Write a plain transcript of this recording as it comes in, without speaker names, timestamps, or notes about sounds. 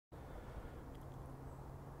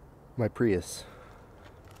My Prius.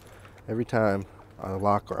 Every time I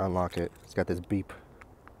lock or unlock it, it's got this beep.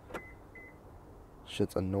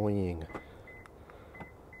 Shit's annoying.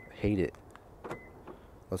 I hate it.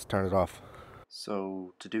 Let's turn it off.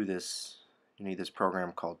 So to do this, you need this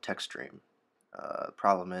program called Techstream. The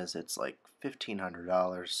problem is it's like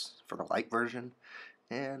 $1,500 for the light version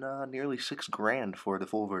and nearly $6,000 for the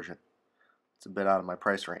full version. It's a bit out of my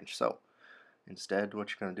price range. So instead, what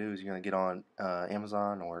you're going to do is you're going to get on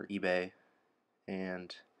Amazon or eBay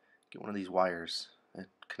and get one of these wires. It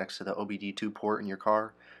connects to the OBD2 port in your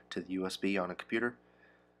car to the USB on a computer.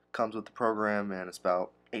 Comes with the program and it's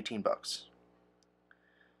about 18 bucks.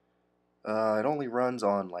 It only runs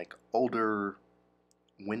on like older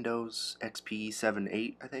Windows XP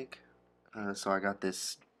 7.8, I think. So I got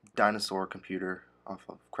this dinosaur computer off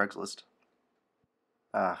of Craigslist.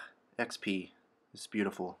 XP is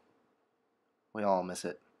beautiful. We all miss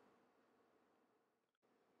it.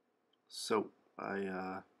 So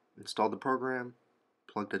I installed the program,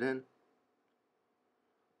 plugged it in,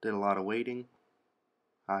 did a lot of waiting.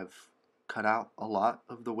 I've cut out a lot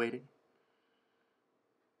of the waiting.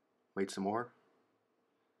 Wait some more.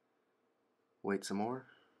 Wait some more.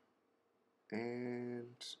 And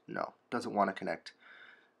no, doesn't want to connect.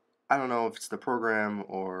 I don't know if it's the program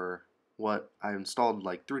or what. I installed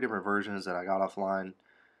like 3 different versions that I got offline.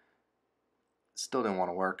 Still didn't want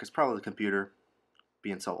to work. It's probably the computer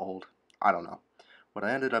being so old. I don't know. What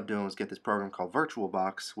I ended up doing was get this program called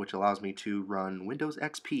VirtualBox, which allows me to run Windows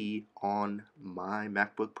XP on my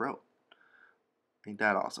MacBook Pro. Ain't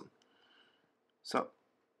that awesome? So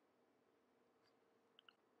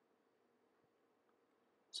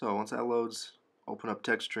once that loads, open up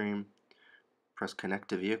Techstream, press connect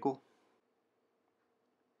to vehicle.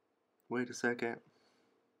 Wait a second.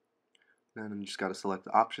 Then you just got to select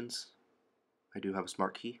the options. I do have a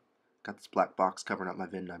smart key. Got this black box covering up my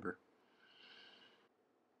VIN number.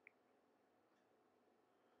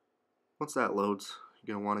 Once that loads,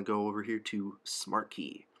 you're going to want to go over here to Smart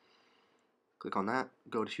Key. Click on that,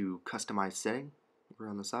 go to Customize Setting over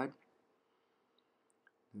on the side,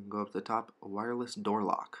 and go up to the top, Wireless Door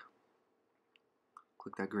Lock.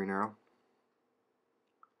 Click that green arrow.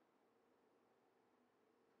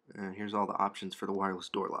 And here's all the options for the wireless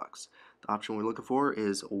door locks. The option we're looking for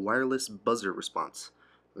is Wireless Buzzer Response.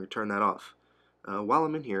 I'm going to turn that off. While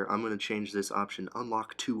I'm in here, I'm going to change this option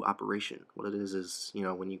Unlock to Operation. What it is,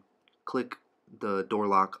 when you click the door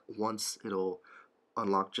lock once, it'll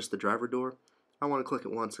unlock just the driver door. I want to click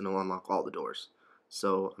it once and it'll unlock all the doors.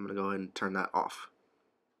 So I'm going to go ahead and turn that off.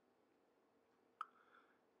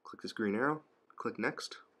 Click this green arrow, click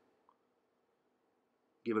Next.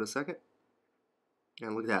 Give it a second.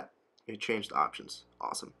 And look at that. It changed the options.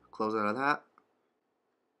 Awesome. Close out of that.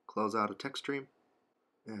 Close out of Techstream.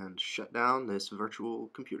 And shut down this virtual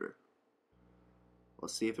computer.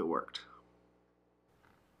 Let's see if it worked.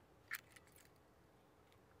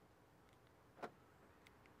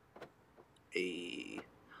 Hey,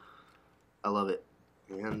 I love it.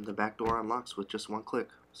 And the back door unlocks with just one click.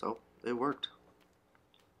 So it worked.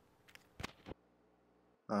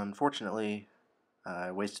 Unfortunately,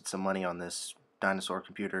 I wasted some money on this dinosaur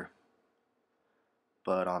computer.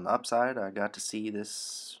 But on the upside, I got to see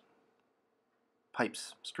this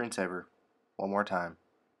Pipes screensaver one more time.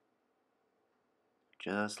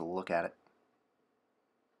 Just look at it.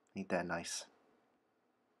 Ain't that nice?